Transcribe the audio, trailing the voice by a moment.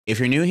If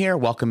you're new here,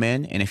 welcome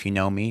in. And if you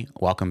know me,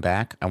 welcome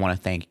back. I want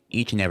to thank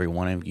each and every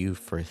one of you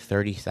for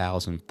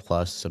 30,000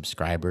 plus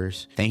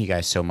subscribers. Thank you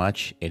guys so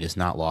much. It is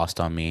not lost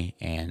on me.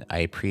 And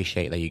I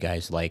appreciate that you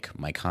guys like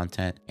my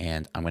content.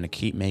 And I'm going to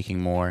keep making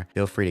more.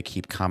 Feel free to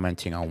keep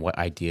commenting on what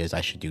ideas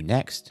I should do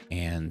next.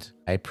 And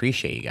I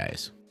appreciate you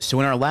guys. So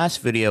in our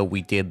last video,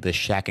 we did the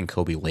Shaq and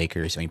Kobe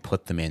Lakers and we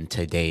put them in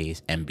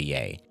today's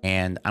NBA.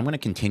 And I'm going to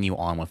continue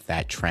on with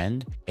that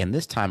trend. And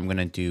this time I'm going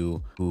to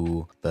do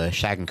who the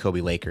Shaq and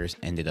Kobe Lakers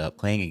ended up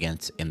playing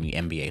against in the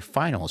NBA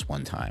Finals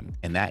one time.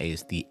 And that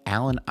is the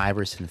Allen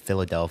Iverson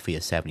Philadelphia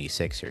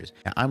 76ers.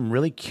 Now, I'm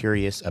really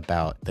curious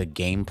about the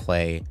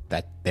gameplay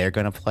that they're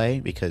going to play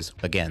because,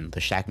 again, the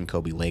Shaq and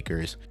Kobe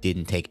Lakers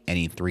didn't take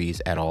any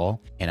threes at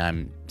all. And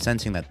I'm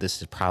sensing that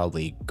this is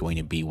probably going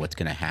to be what's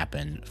going to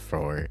happen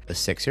for the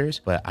Sixers.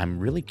 But I'm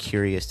really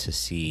curious to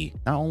see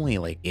not only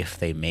like if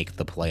they make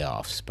the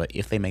playoffs, but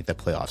if they make the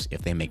playoffs,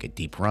 if they make a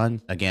deep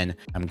run. Again,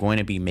 I'm going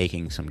to be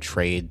making some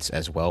trades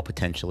as well,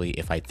 potentially,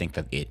 if I think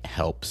that it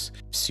helps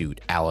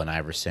suit Allen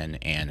Iverson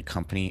and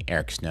company,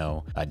 Eric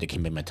Snow,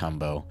 Dikembe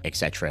Mutombo,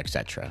 etc.,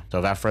 etc. So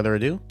without further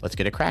ado, let's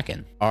get it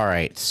cracking. All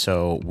right,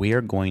 so we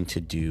are going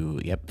to do,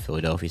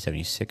 Philadelphia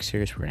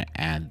 76ers. We're going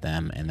to add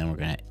them, and then we're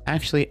going to,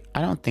 actually,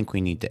 I don't think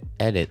we need to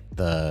edit.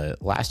 The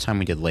last time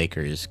we did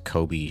Lakers,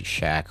 Kobe,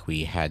 Shaq,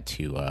 we had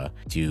to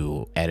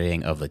do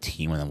editing of the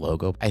team and the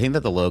logo. I think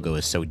that the logo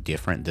is so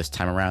different this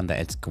time around that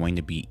it's going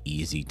to be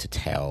easy to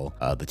tell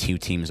the two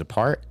teams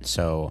apart.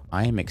 So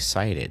I am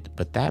excited,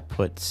 but that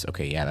puts,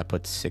 that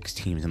puts 6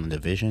 teams in the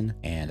division,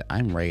 and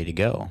I'm ready to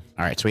go.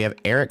 All right, so we have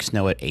Eric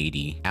Snow at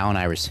 80, Allen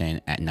Iverson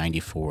at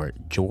 94,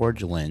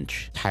 George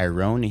Lynch,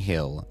 Tyrone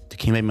Hill,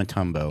 Dikembe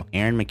Mutombo,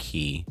 Aaron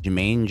McKee,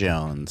 Jermaine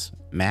Jones,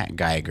 Matt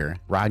Geiger,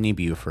 Rodney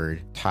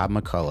Buford, Todd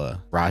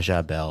McCullough,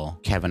 Raja Bell,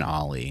 Kevin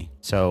Ollie.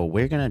 So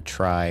we're going to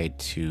try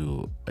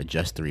to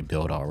adjust the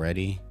rebuild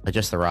already.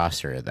 Adjust the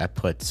roster. That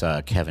puts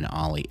Kevin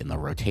Ollie in the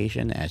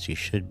rotation as he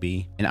should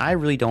be. And I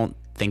really don't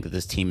think that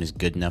this team is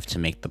good enough to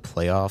make the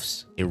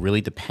playoffs. It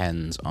really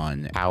depends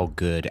on how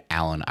good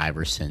Allen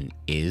Iverson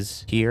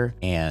is here,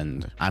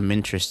 and I'm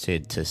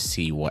interested to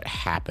see what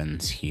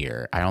happens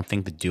here. I don't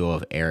think the duo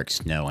of Eric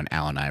Snow and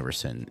Allen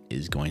Iverson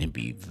is going to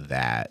be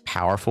that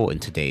powerful in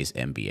today's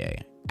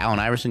NBA. Allen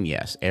Iverson,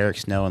 yes. Eric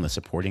Snow and the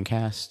supporting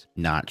cast,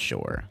 not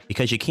sure.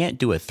 Because you can't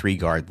do a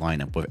 3-guard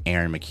lineup with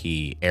Aaron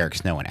McKee, Eric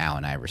Snow, and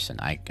Allen Iverson.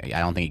 I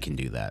don't think you can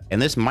do that.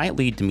 And this might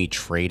lead to me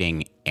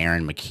trading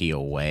Aaron McKee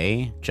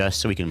away just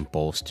so we can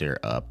bolster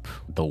up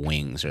the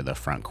wings or the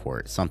front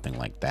court, something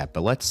like that.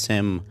 But let's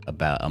sim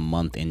about a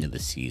month into the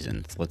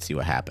season. So let's see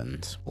what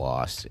happens.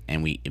 Loss.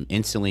 And we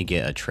instantly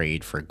get a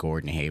trade for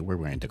Gordon Hayward.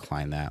 We're going to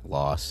decline that.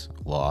 Loss,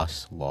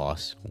 loss,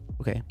 loss.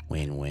 Okay.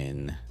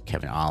 Win-win.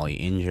 Kevin Ollie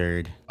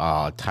injured.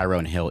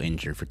 Tyrone Hill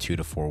injured for 2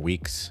 to 4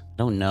 weeks. I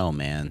don't know,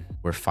 man.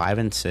 We're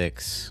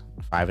 5-6.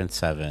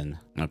 5-7.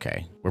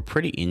 Okay, we're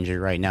pretty injured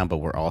right now, but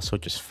we're also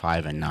just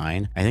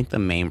 5-9. I think the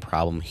main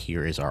problem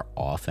here is our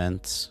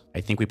offense.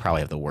 I think we probably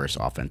have the worst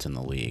offense in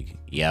the league.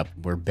 Yep,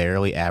 we're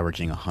barely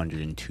averaging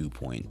 102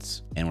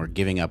 points, and we're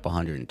giving up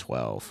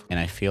 112. And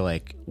I feel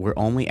like we're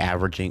only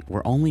averaging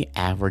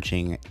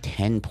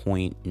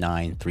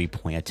 10.9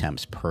 3-point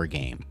attempts per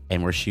game,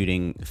 and we're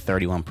shooting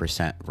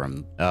 31%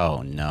 from.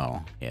 Oh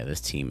no, yeah,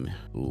 this team.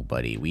 Ooh,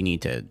 buddy, we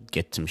need to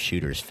get some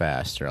shooters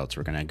fast, or else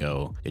we're gonna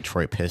go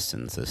Detroit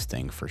Pistons this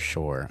thing for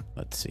sure.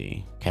 Let's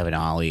see. Kevin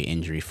Ollie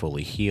injury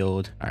fully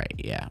healed. All right,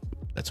 yeah,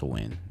 that's a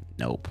win.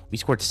 Nope. We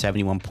scored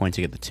 71 points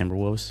against the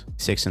Timberwolves.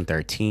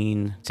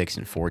 6-13,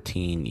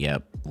 6-14.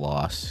 Yep.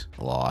 Loss.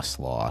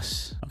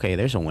 Okay,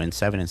 there's a win.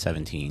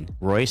 7-17.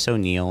 Royce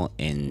O'Neal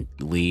and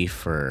Lee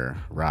for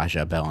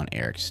Raja Bell and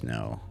Eric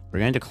Snow. We're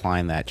going to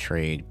decline that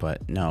trade,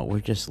 but no, we're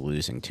just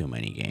losing too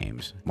many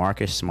games.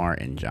 Marcus Smart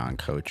and John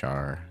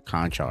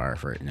Conchar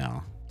for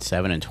no.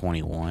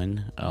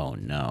 7-21. Oh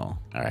no.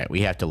 All right,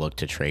 we have to look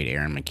to trade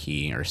Aaron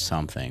McKee or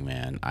something,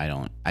 man. I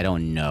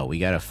don't know. We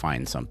got to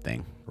find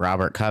something.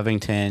 Robert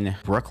Covington,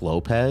 Brooke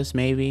Lopez,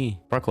 maybe.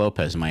 Brooke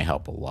Lopez might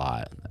help a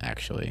lot,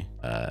 actually.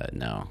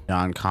 No.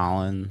 John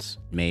Collins,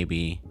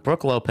 maybe.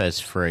 Brooke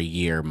Lopez for a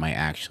year might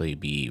actually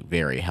be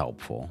very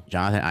helpful.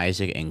 Jonathan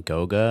Isaac and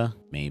Goga,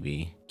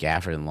 maybe.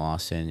 Gafford and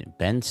Lawson,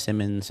 Ben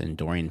Simmons and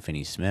Dorian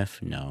Finney-Smith,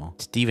 no.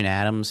 Steven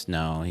Adams,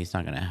 no, he's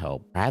not gonna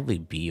help. Bradley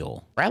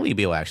Beal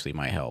actually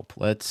might help.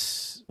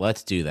 Let's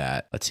do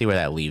that. Let's see where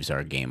that leaves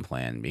our game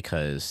plan,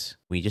 because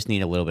we just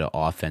need a little bit of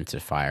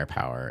offensive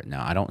firepower.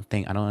 Now, I don't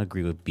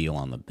agree with Beal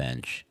on the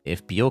bench.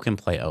 If Beal can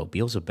play,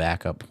 Beal's a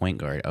backup point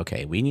guard.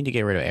 Okay, we need to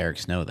get rid of Eric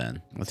Snow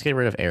then. Let's get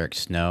rid of Eric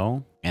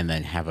Snow and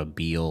then have a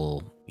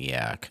Beal.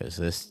 Yeah, because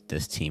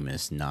this team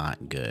is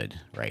not good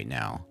right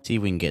now. See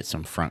if we can get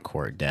some front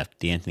court depth.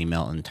 D'Anthony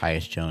Melton,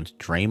 Tyus Jones,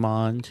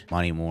 Draymond,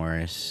 Monty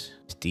Morris,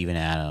 Steven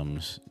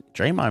Adams.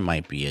 Draymond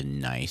might be a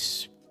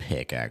nice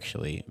pick,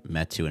 actually.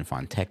 Metu and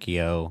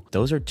Fontecchio.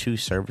 Those are two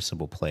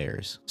serviceable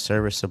players.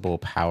 Serviceable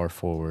power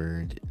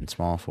forward and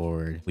small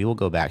forward. We will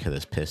go back to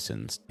this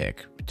Pistons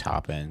pick.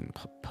 Top end,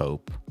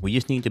 Pope. We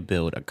just need to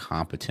build a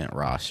competent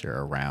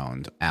roster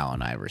around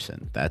Allen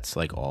Iverson. That's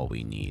like all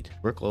we need.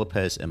 Brook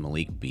Lopez and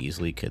Malik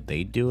Beasley, could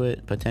they do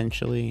it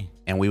potentially?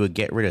 And we would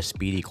get rid of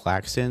Speedy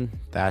Claxton.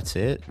 That's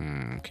it.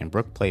 Can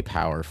Brook play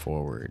power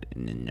forward?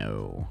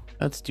 No.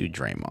 Let's do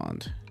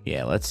Draymond.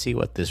 Yeah, let's see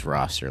what this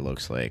roster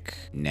looks like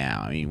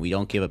now. I mean, we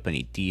don't give up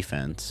any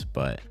defense,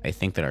 but I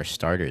think that our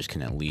starters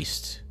can at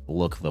least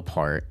look the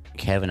part.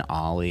 Kevin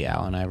Ollie,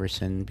 Allen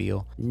Iverson,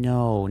 Beal.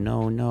 No.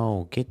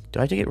 Do I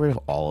have to get rid of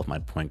all of my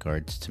point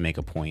guards to make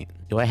a point?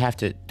 Do I have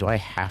to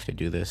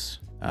do this?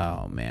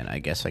 Oh man, I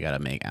guess I gotta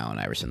make Allen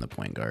Iverson the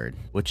point guard,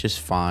 which is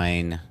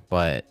fine,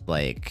 but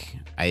like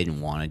I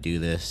didn't want to do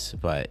this,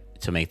 but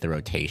to make the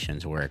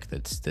rotations work,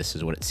 this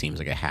is what it seems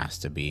like it has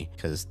to be,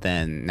 because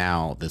then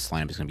now this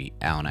lineup is gonna be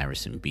Allen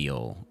Iverson,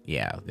 Beal.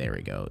 Yeah, there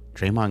we go.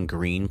 Draymond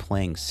Green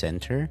playing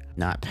center,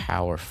 not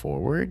power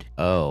forward.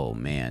 Oh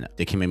man,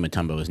 Dikembe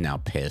Mutombo is now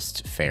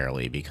pissed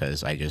fairly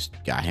because I just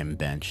got him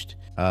benched.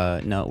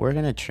 No, we're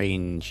gonna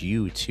change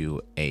you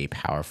to a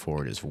power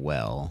forward as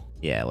well.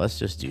 Yeah, let's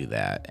just do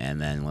that, and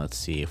then let's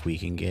see if we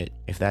can get,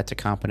 if that's a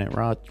competent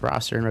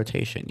roster and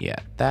rotation. Yeah,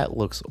 that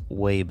looks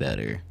way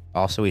better.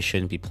 Also, we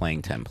shouldn't be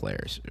playing 10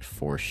 players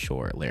for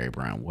sure. Larry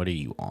Brown, what are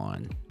you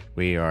on?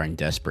 We are in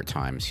desperate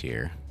times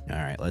here. All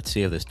right, let's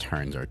see if this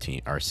turns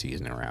our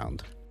season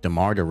around.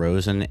 DeMar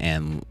DeRozan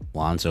and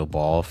Lonzo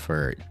Ball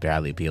for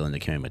Bradley Beal and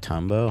Dikembe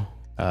Mutombo.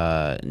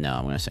 No,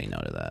 I'm gonna say no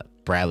to that.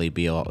 Bradley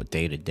Beal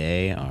day to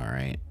day. All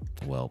right,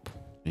 welp.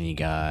 And you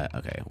got,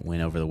 okay, win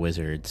over the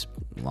Wizards,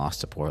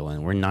 lost to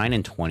Portland. We're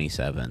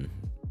 9-27.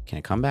 Can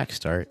a comeback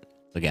start?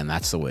 Again,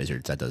 that's the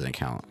Wizards. That doesn't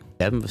count.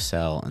 Devin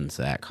Vassell and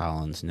Zach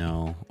Collins.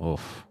 No.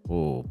 Oof.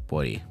 Oh,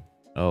 buddy.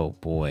 Oh,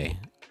 boy.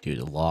 Dude,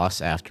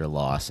 loss after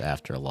loss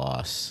after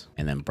loss.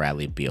 And then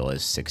Bradley Beal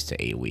is 6 to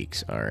 8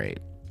 weeks. All right,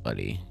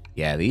 buddy.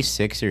 Yeah, these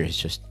Sixers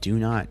just do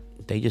not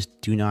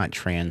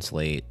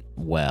translate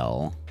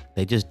well.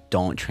 They just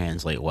don't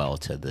translate well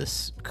to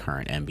this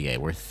current NBA.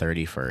 We're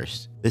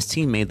 31st. This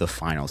team made the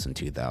finals in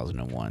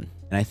 2001.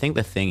 And I think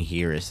the thing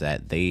here is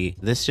that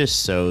this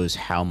just shows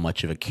how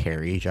much of a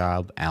carry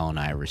job Allen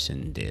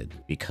Iverson did,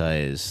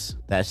 because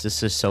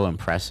this is so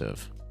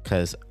impressive.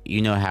 Because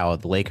you know how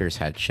the Lakers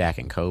had Shaq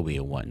and Kobe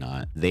and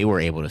whatnot. They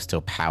were able to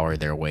still power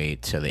their way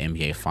to the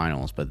NBA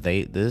finals, but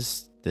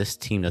this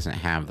team doesn't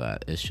have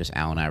that. It's just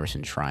Allen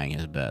Iverson trying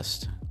his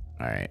best.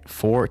 All right,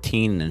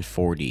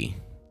 14-40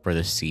 for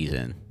this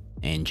season.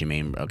 And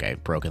Jermaine, okay,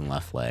 broken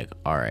left leg.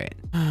 All right.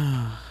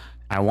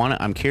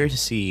 I'm curious to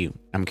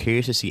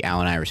see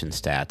Allen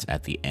Iverson's stats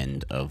at the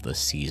end of the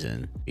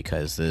season,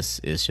 because this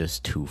is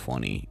just too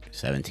funny.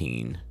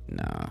 17.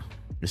 Nah.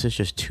 This is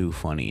just too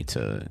funny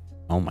to,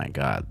 oh my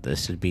God,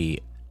 this would be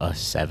a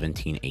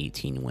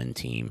 17-18 win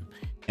team.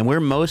 And we're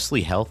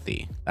mostly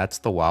healthy. That's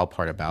the wild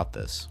part about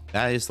this.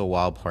 That is the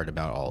wild part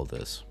about all of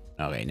this.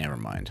 Okay, never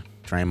mind.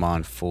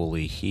 Draymond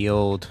fully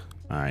healed.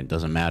 All right,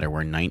 doesn't matter.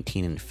 We're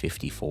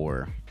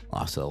 19-54.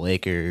 Lost to the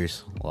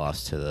Lakers,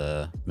 lost to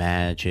the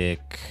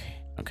Magic.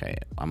 Okay,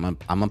 I'm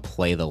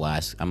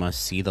gonna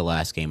see the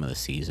last game of the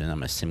season. I'm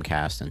gonna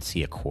simcast and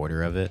see a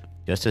quarter of it,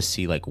 just to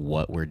see like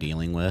what we're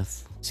dealing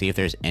with. See if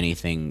there's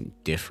anything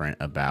different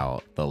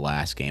about the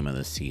last game of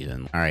the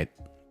season. All right,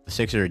 the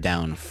Sixers are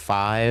down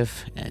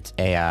 5, and it's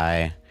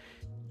AI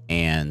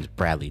and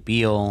Bradley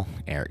Beal.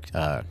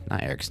 Not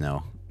Eric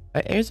Snow.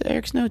 Is it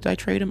Eric Snow? Did I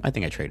trade him? I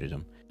think I traded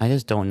him. I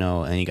just don't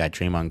know. And you got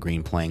Draymond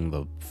Green playing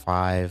the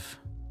 5.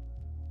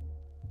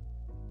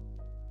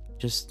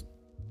 Just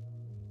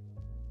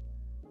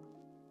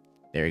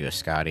there you go,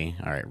 Scotty.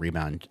 All right,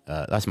 rebound.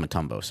 That's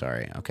Mutombo.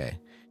 Sorry. Okay,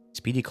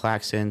 Speedy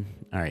Claxton.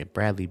 All right,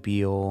 Bradley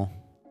Beal.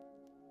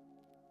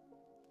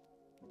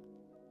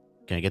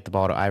 Gonna get the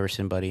ball to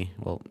Iverson, buddy.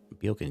 Well,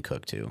 Beal can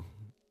cook too.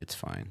 It's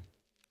fine.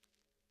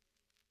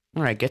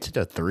 All right, gets it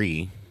to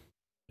 3.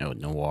 No,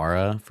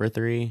 Nwora for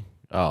 3.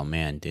 Oh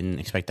man, didn't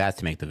expect that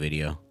to make the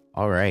video.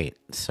 All right,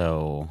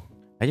 so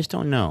I just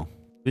don't know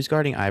who's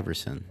guarding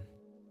Iverson.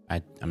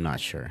 I'm not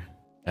sure.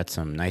 That's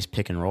some nice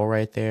pick and roll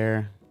right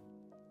there.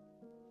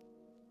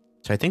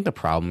 So I think the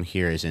problem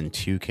here is in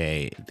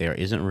 2K, there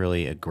isn't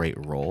really a great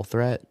roll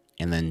threat,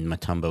 and then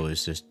Mutombo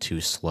is just too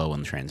slow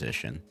in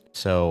transition.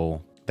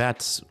 So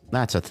that's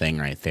a thing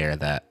right there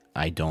that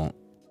I don't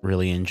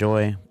really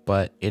enjoy,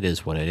 but it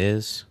is what it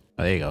is.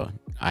 Oh, there you go.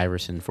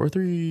 Iverson for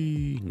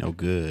 3. No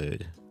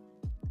good.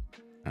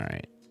 All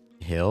right.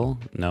 Hill.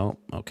 No.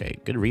 Okay.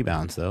 Good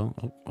rebounds, though.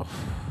 Oh.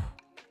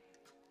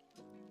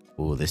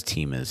 Ooh, this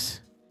team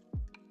is...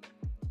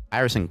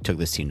 Iverson took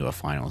this team to a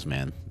finals,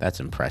 man. That's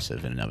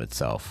impressive in and of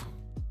itself.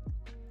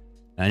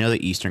 And I know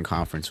the Eastern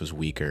Conference was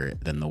weaker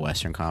than the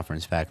Western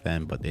Conference back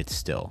then, but it's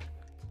still...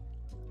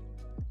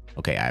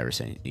 Okay,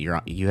 Iverson.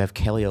 You have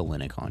Kelly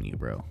Olynyk on you,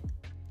 bro.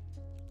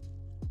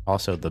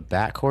 Also, the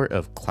backcourt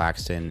of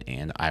Claxton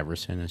and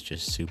Iverson is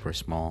just super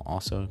small.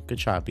 Also, good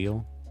shot,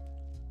 Beal.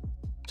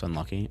 It's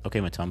unlucky. Okay,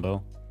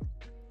 Mutombo.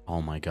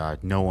 Oh my God,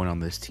 no one on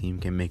this team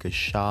can make a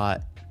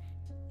shot.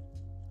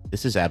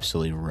 This is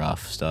absolutely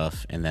rough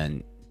stuff. And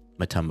then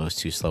Mutombo's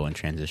too slow in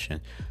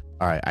transition.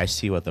 All right, I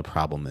see what the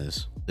problem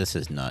is. This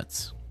is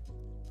nuts.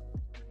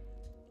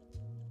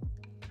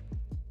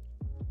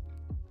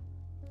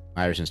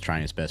 Iverson's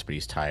trying his best, but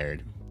he's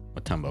tired.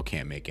 Mutombo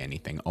can't make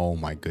anything. Oh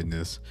my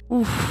goodness.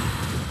 Oof.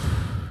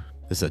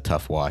 This is a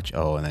tough watch.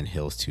 Oh, and then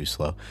Hill's too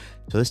slow.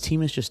 So this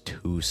team is just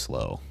too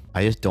slow.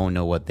 I just don't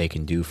know what they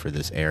can do for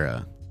this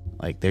era.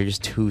 Like, they're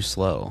just too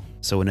slow.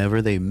 So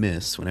whenever they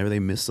miss the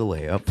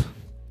layup,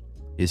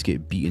 they just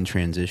get beat in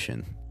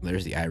transition.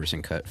 There's the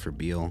Iverson cut for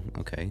Beal.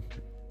 Okay.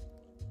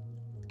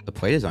 The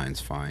play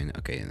design's fine.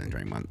 Okay, and then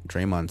Draymond.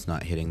 Draymond's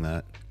not hitting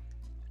that.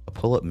 A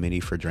pull-up midi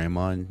for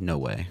Draymond? No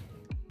way.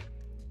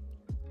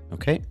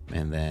 Okay,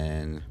 and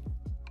then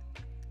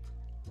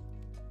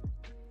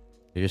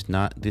they're just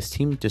not. This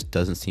team just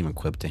doesn't seem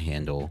equipped to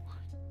handle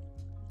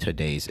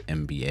today's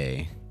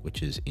NBA,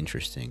 which is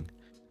interesting.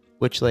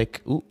 Which,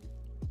 like, ooh,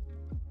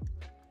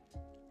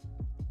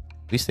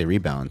 at least they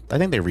rebound. I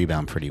think they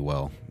rebound pretty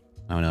well.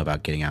 I don't know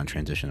about getting out in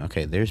transition.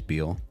 Okay, there's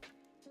Beal.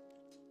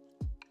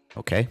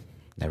 Okay,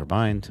 never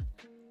mind.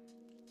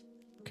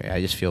 Okay, I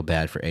just feel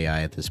bad for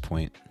AI at this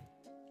point.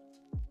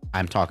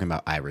 I'm talking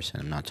about Iverson.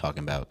 I'm not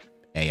talking about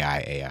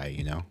AI,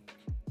 you know?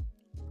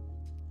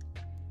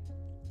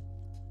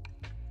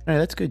 All right,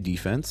 that's good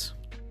defense.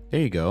 There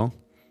you go.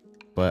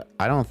 But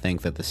I don't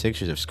think that the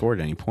Sixers have scored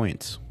any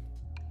points.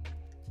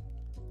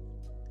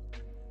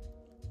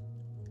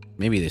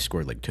 Maybe they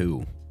scored like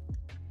 2.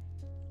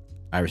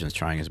 Iverson's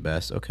trying his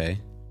best.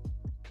 Okay.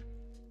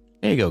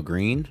 There you go,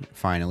 Green.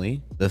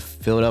 Finally. The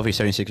Philadelphia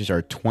 76ers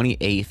are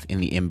 28th in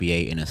the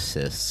NBA in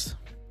assists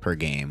per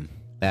game.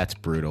 That's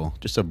brutal.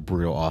 Just a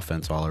brutal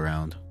offense all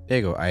around. There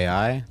you go,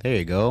 AI. There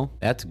you go.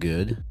 That's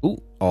good. Ooh.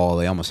 Oh,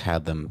 they almost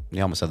had them. They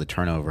almost had the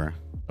turnover.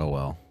 Oh,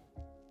 well.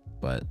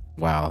 But,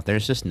 wow.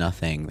 There's just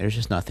nothing. There's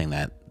just nothing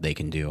that they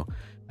can do.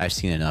 I've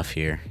seen enough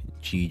here.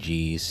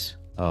 GG's.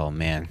 Oh,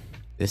 man.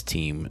 This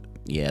team.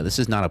 Yeah, this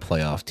is not a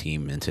playoff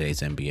team in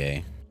today's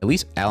NBA. At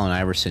least Allen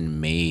Iverson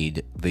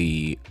made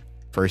the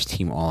first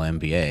team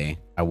All-NBA.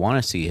 I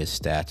want to see his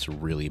stats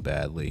really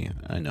badly.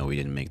 I know we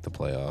didn't make the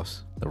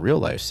playoffs. The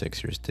real-life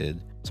Sixers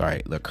did.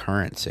 Sorry, the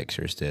current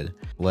Sixers did.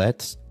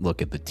 Let's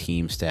look at the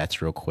team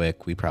stats real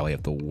quick. We probably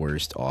have the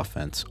worst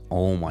offense.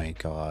 Oh my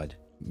God.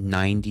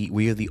 90.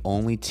 We are the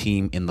only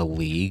team in the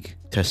league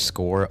to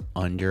score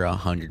under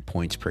 100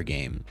 points per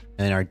game.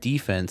 And our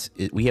defense,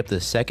 we have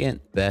the second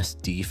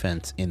best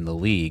defense in the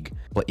league,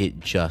 but it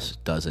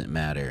just doesn't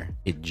matter.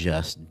 It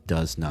just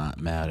does not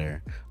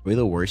matter. We're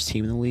the worst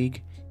team in the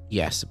league.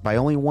 Yes, by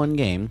only 1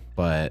 game,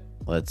 but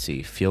let's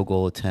see. Field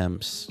goal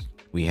attempts.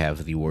 We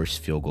have the worst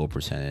field goal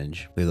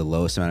percentage. We have the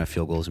lowest amount of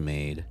field goals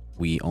made.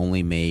 We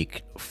only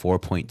make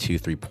 4.2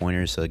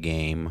 3-pointers a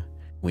game.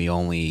 We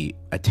only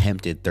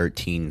attempted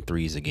 13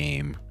 threes a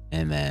game.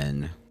 And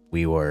then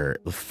we were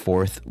the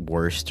 4th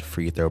worst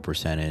free throw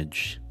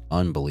percentage.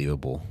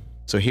 Unbelievable.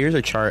 So here's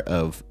a chart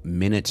of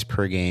minutes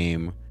per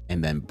game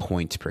and then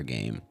points per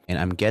game. And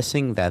I'm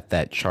guessing that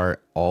that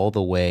chart all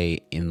the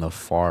way in the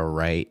far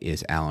right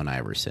is Allen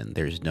Iverson.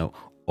 There's no...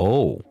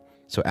 Oh,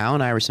 so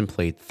Allen Iverson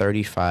played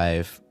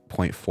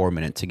 35.4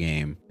 minutes a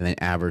game and then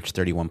averaged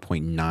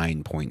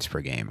 31.9 points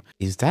per game.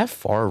 Is that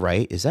far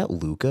right? Is that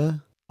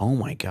Luka? Oh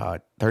my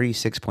God,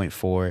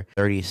 36.4,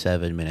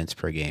 37 minutes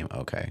per game.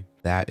 Okay,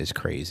 that is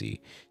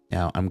crazy.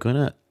 Now I'm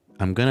gonna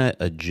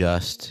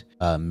adjust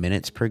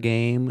minutes per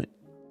game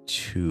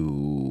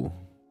to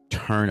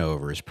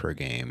turnovers per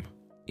game.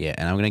 Yeah,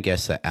 and I'm gonna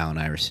guess that Allen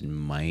Iverson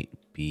might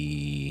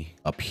be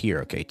up here.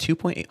 Okay,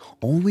 2.8,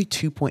 only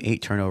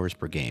 2.8 turnovers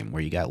per game,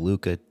 where you got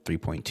Luka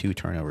 3.2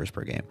 turnovers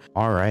per game.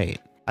 All right.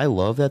 I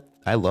love that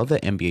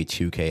NBA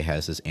 2K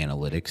has this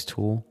analytics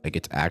tool. Like,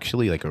 it's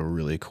actually like a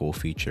really cool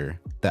feature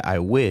that I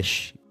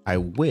wish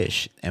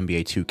NBA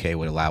 2K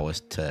would allow us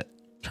to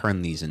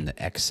turn these into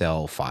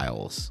Excel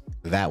files.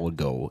 That would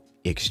go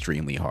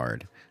extremely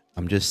hard.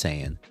 I'm just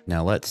saying.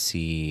 Now let's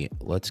see.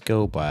 Let's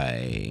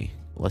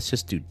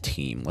just do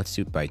team. Let's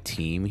do it by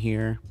team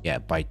here. Yeah,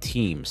 by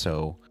team.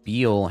 So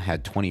Beal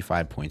had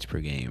 25 points per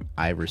game.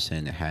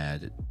 Iverson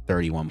had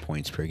 31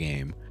 points per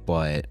game.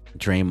 But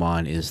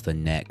Draymond is the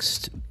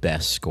next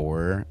best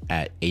scorer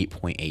at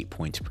 8.8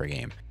 points per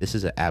game. This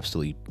is an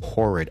absolutely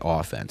horrid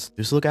offense.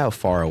 Just look how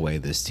far away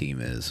this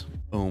team is.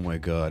 Oh my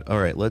God. All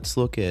right, let's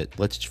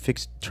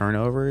fix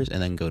turnovers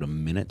and then go to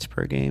minutes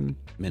per game.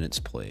 Minutes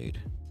played.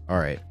 All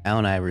right,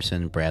 Allen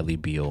Iverson, Bradley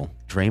Beal.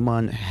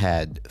 Draymond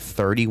had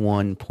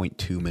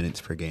 31.2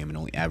 minutes per game and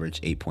only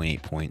averaged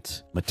 8.8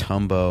 points.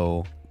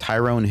 Mutombo,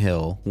 Tyrone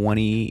Hill,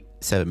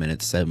 27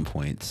 minutes, 7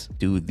 points.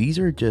 Dude, these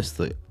are just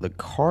the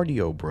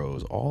cardio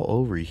bros all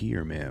over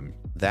here, man.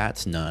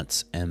 That's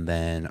nuts. And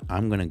then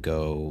I'm gonna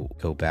go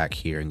back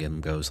here and give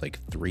him goes like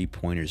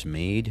 3-pointers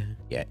made.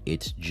 Yeah,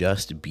 it's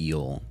just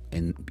Beal,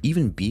 and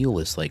even Beal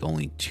is like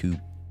only 2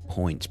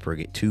 points per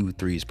game, 2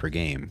 threes per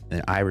game.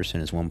 And Iverson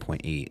is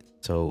 1.8.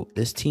 So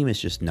this team is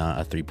just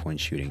not a 3-point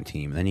shooting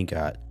team. And then you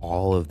got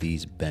all of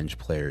these bench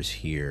players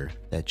here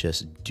that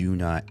just do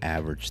not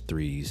average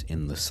threes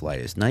in the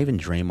slightest. Not even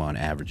Draymond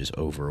averages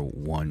over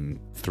 1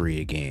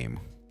 3 a game.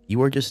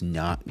 You are just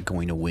not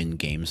going to win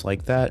games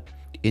like that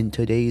in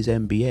today's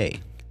NBA.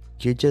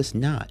 You're just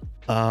not.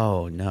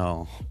 Oh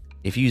no.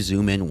 If you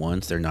zoom in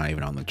once, they're not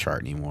even on the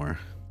chart anymore.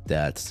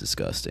 That's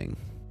disgusting.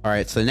 All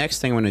right, so the next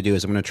thing I'm going to do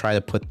is I'm going to try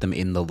to put them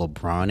in the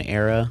LeBron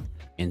era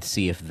and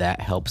see if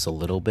that helps a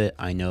little bit.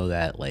 I know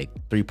that like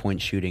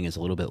 3-point shooting is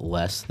a little bit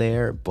less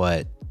there,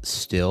 but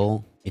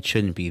still it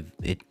shouldn't be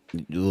it.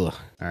 Ugh. All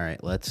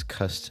right, let's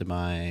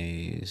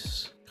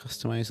customize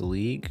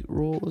league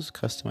rules.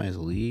 Customize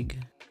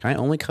league. Can I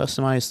only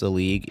customize the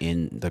league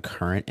in the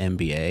current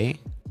NBA?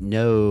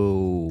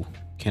 No.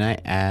 Can I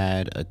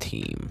add a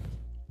team?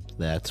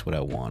 That's what I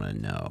want to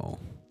know.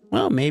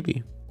 Well,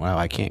 maybe. Wow,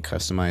 I can't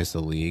customize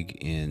the league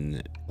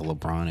in the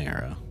LeBron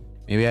era.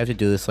 Maybe I have to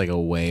do this like a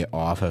way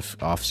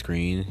off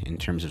screen in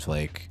terms of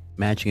like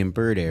Magic and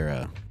Bird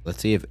era. Let's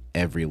see if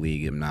every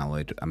league I'm not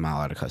allowed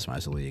to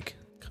customize the league.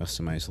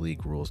 Customize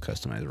league rules,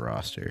 customize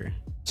roster.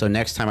 So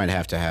next time I'd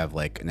have to have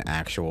like an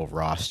actual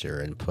roster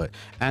and put,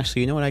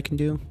 actually, you know what I can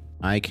do?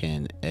 I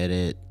can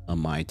edit a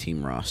my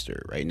team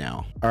roster right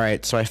now. All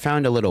right, so I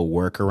found a little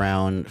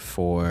workaround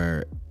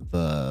for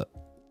the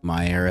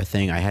my era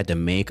thing. I had to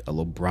make a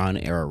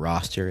LeBron era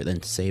roster,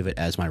 then save it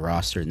as my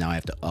roster. Now I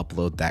have to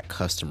upload that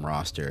custom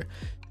roster,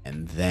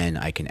 and then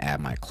I can add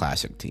my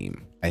classic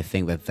team. I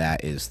think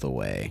that is the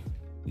way.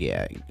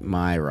 Yeah,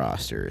 my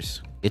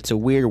rosters. It's a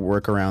weird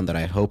workaround that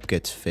I hope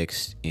gets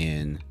fixed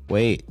in.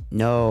 Wait,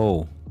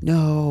 no,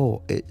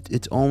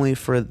 it's only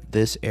for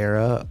this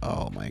era.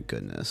 Oh my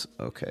goodness.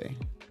 Okay,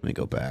 let me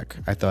go back.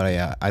 I thought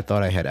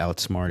I had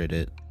outsmarted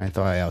it. I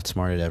thought I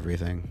outsmarted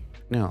everything.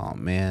 No,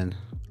 man.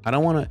 I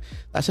don't want to.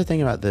 That's the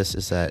thing about this,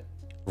 is that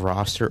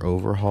roster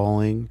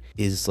overhauling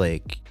is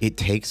like, it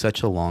takes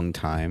such a long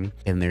time,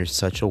 and there's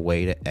such a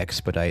way to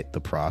expedite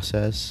the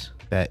process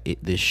that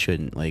this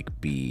shouldn't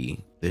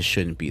be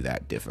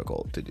that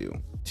difficult to do.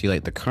 See,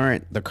 like the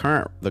current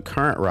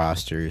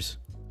rosters,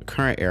 the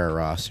current era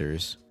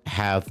rosters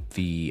have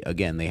they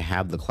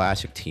have the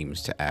classic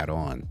teams to add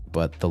on,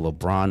 but the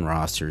LeBron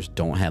rosters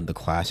don't have the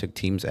classic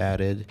teams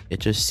added. It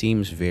just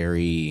seems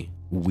very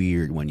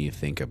weird when you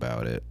think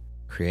about it.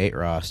 Create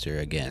roster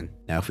again.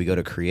 Now, if we go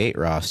to create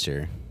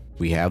roster,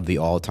 we have the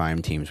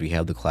all-time teams, we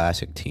have the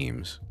classic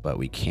teams, but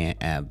we can't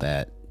add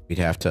that. We'd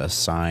have to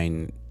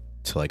assign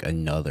to like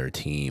another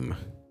team.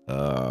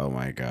 Oh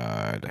my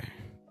God.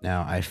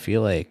 Now I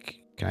feel like,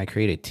 can I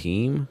create a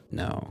team?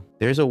 No.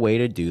 There's a way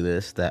to do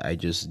this that I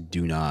just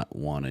do not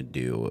want to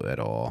do at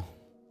all.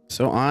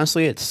 So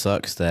honestly, it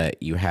sucks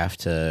that you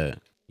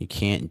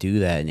can't do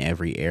that in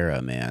every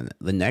era, man.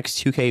 The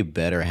next 2K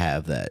better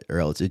have that, or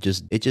else it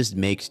just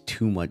makes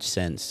too much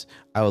sense.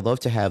 I would love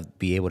to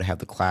be able to have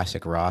the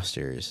classic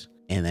rosters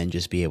and then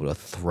just be able to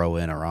throw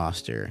in a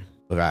roster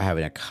without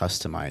having to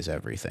customize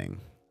everything.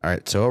 All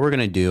right, so what we're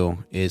gonna do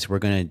is we're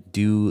gonna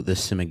do the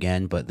sim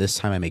again, but this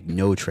time I make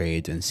no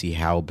trades and see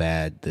how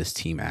bad this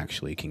team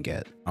actually can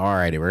get.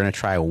 Alrighty, we're gonna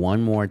try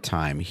one more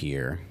time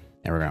here.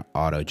 And we're going to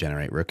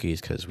auto-generate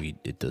rookies because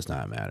it does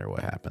not matter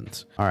what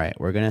happens. All right,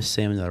 we're going to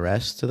sim the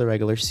rest of the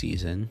regular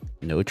season.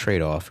 No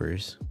trade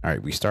offers. All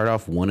right, we start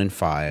off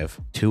 1-5,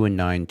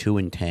 2-9,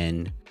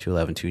 2-10,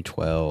 2-11,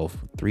 2-12,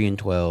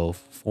 3-12,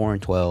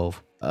 4-12.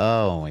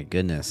 Oh my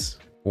goodness.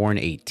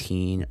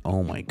 4-18.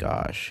 Oh my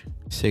gosh.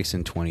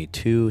 6-22,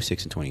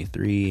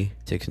 6-23,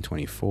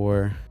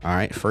 6-24. All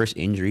right, first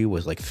injury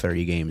was like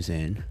 30 games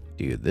in.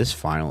 Dude, this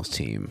finals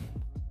team.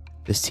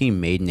 This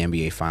team made an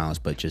NBA finals,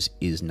 but just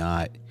is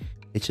not.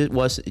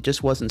 It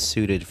just wasn't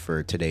suited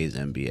for today's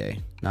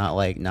NBA. Not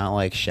like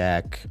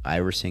Shaq.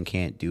 Iverson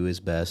can't do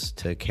his best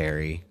to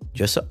carry.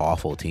 Just an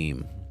awful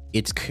team.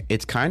 It's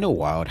kind of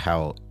wild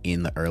how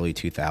in the early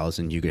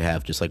 2000s you could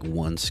have just like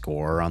one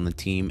scorer on the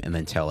team and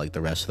then tell like the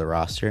rest of the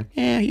roster,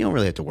 you don't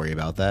really have to worry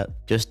about that.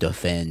 Just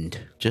defend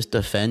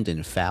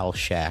and foul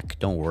Shaq.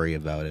 Don't worry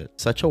about it.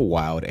 Such a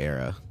wild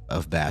era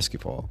of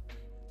basketball.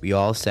 We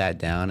all sat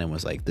down and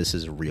was like, this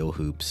is real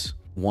hoops.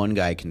 One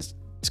guy can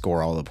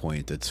score all the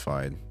points. It's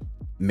fine.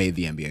 Made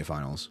the NBA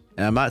finals.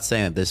 And I'm not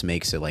saying that this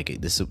makes it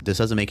like this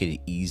doesn't make it an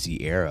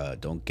easy era,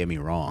 don't get me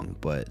wrong,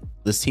 but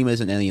this team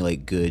isn't any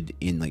like good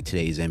in like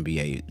today's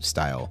NBA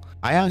style.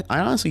 I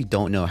honestly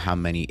don't know how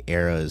many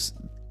eras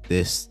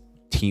this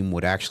team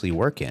would actually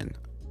work in.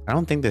 I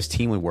don't think this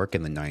team would work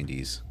in the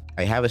 90s.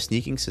 I have a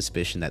sneaking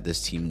suspicion that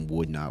this team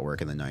would not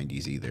work in the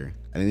 90s either.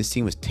 I think this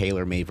team was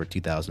tailor-made for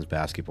 2000s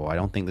basketball. I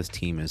don't think this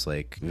team is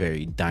like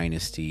very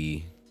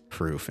dynasty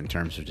proof in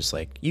terms of just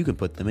like, you can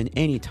put them in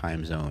any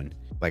time zone.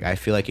 Like, I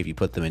feel like if you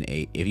put them in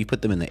the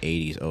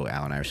 80s, oh,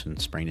 Allen Iverson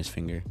sprained his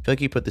finger. I feel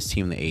like you put this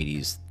team in the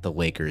 80s, the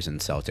Lakers and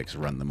Celtics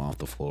run them off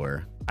the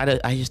floor.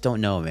 I just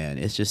don't know, man.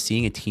 It's just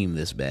seeing a team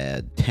this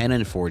bad.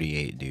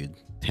 10-48, dude.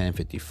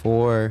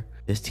 10-54.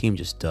 This team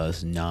just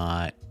does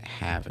not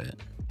have it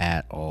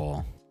at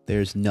all.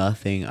 There's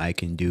nothing I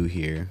can do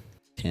here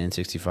 10 and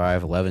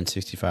 65, 11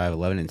 65,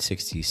 11 and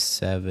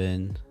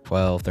 67,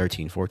 12,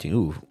 13, 14.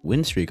 Ooh,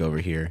 win streak over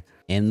here.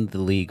 In the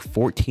league,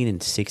 14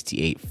 and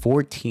 68,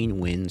 14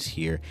 wins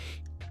here.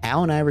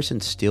 Allen Iverson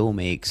still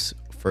makes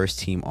first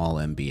team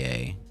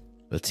All-NBA.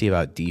 Let's see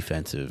about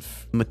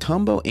defensive.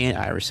 Mutombo and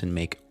Iverson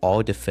make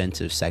all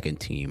defensive second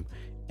team,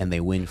 and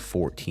they win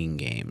 14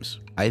 games.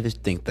 I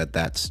just think that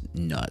that's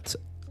nuts,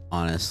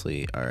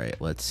 honestly. All right,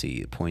 let's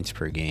see. Points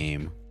per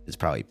game is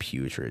probably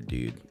putrid,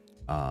 dude.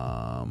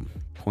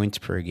 Points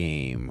per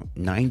game,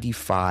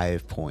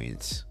 95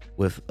 points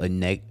with a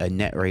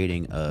net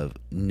rating of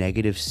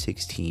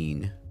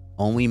 -16.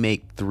 Only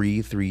make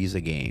 3 threes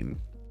a game.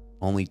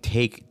 Only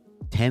take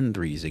 10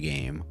 threes a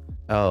game.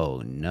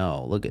 Oh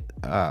no, look at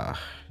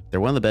they're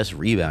one of the best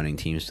rebounding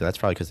teams, so that's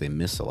probably because they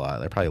miss a lot.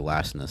 They're probably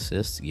last in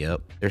assists.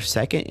 Yep. They're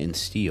second in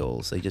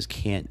steals. They just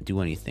can't do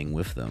anything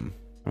with them.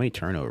 How many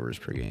turnovers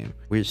per game?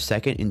 We're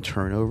second in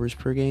turnovers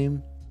per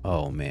game.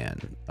 Oh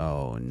man.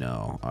 Oh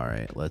no. All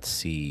right, let's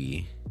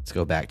see. Let's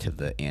go back to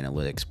the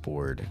analytics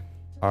board.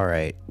 All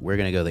right, we're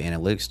gonna go to the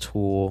analytics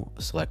tool,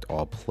 select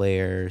all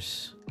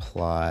players,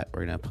 plot.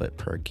 We're gonna put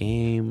per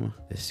game,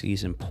 the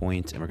season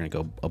points, and we're gonna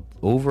go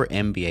over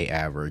NBA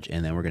average,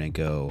 and then we're gonna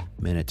go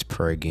minutes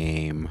per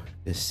game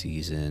this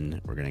season.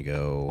 We're gonna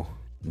go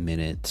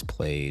minutes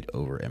played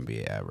over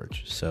NBA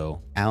average.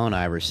 So Allen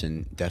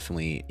Iverson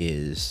definitely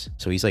is,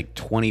 so he's like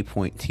 20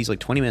 points, he's like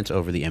 20 minutes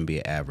over the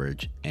NBA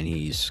average, and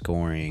he's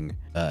scoring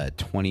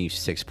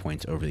 26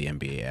 points over the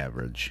NBA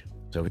average.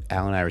 So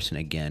Allen Iverson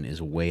again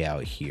is way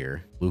out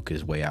here. Luka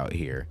is way out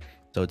here.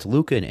 So it's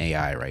Luka and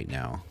AI right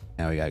now.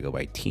 Now we gotta go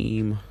by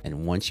team.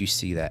 And once you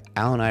see that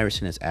Allen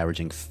Iverson is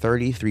averaging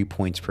 33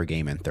 points per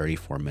game in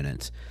 34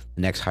 minutes.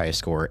 The next highest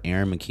scorer,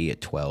 Aaron McKee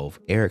at 12,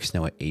 Eric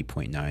Snow at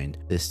 8.9.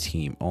 This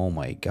team, oh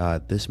my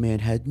God, this man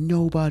had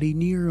nobody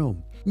near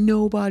him.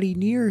 Nobody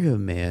near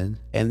him, man.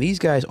 And these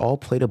guys all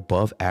played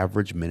above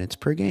average minutes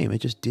per game.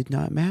 It just did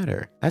not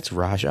matter. That's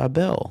Raja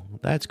Bell.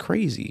 That's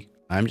crazy.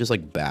 I'm just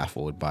like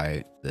baffled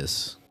by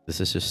this.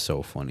 This is just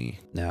so funny.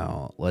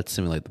 Now, let's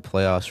simulate the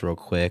playoffs real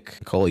quick.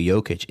 Nikola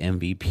Jokic,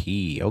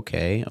 MVP.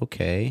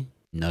 Okay.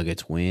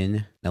 Nuggets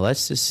win. Now,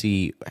 let's just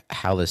see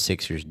how the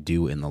Sixers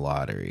do in the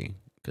lottery,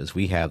 because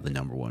we have the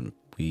number one.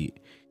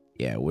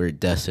 We're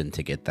destined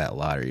to get that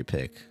lottery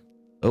pick.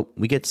 Oh,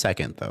 we get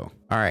second, though.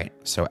 All right,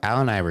 so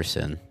Allen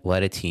Iverson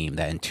led a team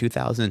that in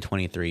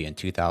 2023 and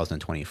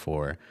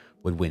 2024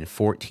 would win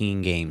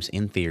 14 games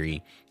in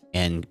theory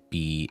and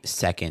be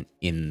second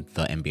in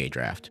the NBA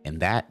draft.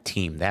 And that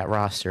team, that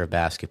roster of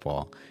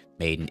basketball,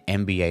 made an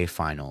NBA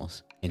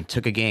Finals and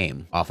took a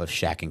game off of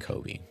Shaq and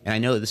Kobe. And I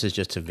know that this is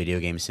just a video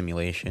game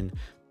simulation,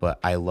 but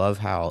I love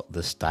how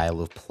the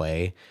style of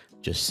play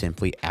just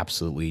simply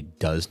absolutely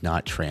does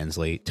not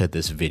translate to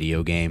this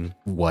video game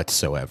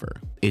whatsoever.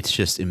 It's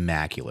just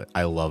immaculate.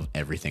 I love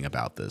everything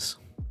about this.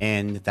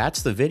 And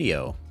that's the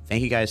video.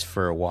 Thank you guys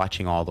for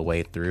watching all the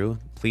way through.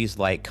 Please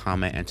like,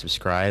 comment, and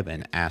subscribe,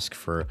 and ask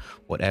for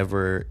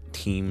whatever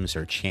teams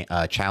or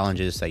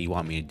challenges that you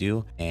want me to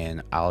do,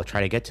 and I'll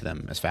try to get to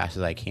them as fast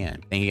as I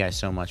can. Thank you guys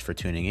so much for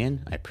tuning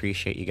in. I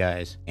appreciate you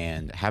guys,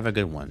 and have a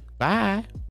good one. Bye.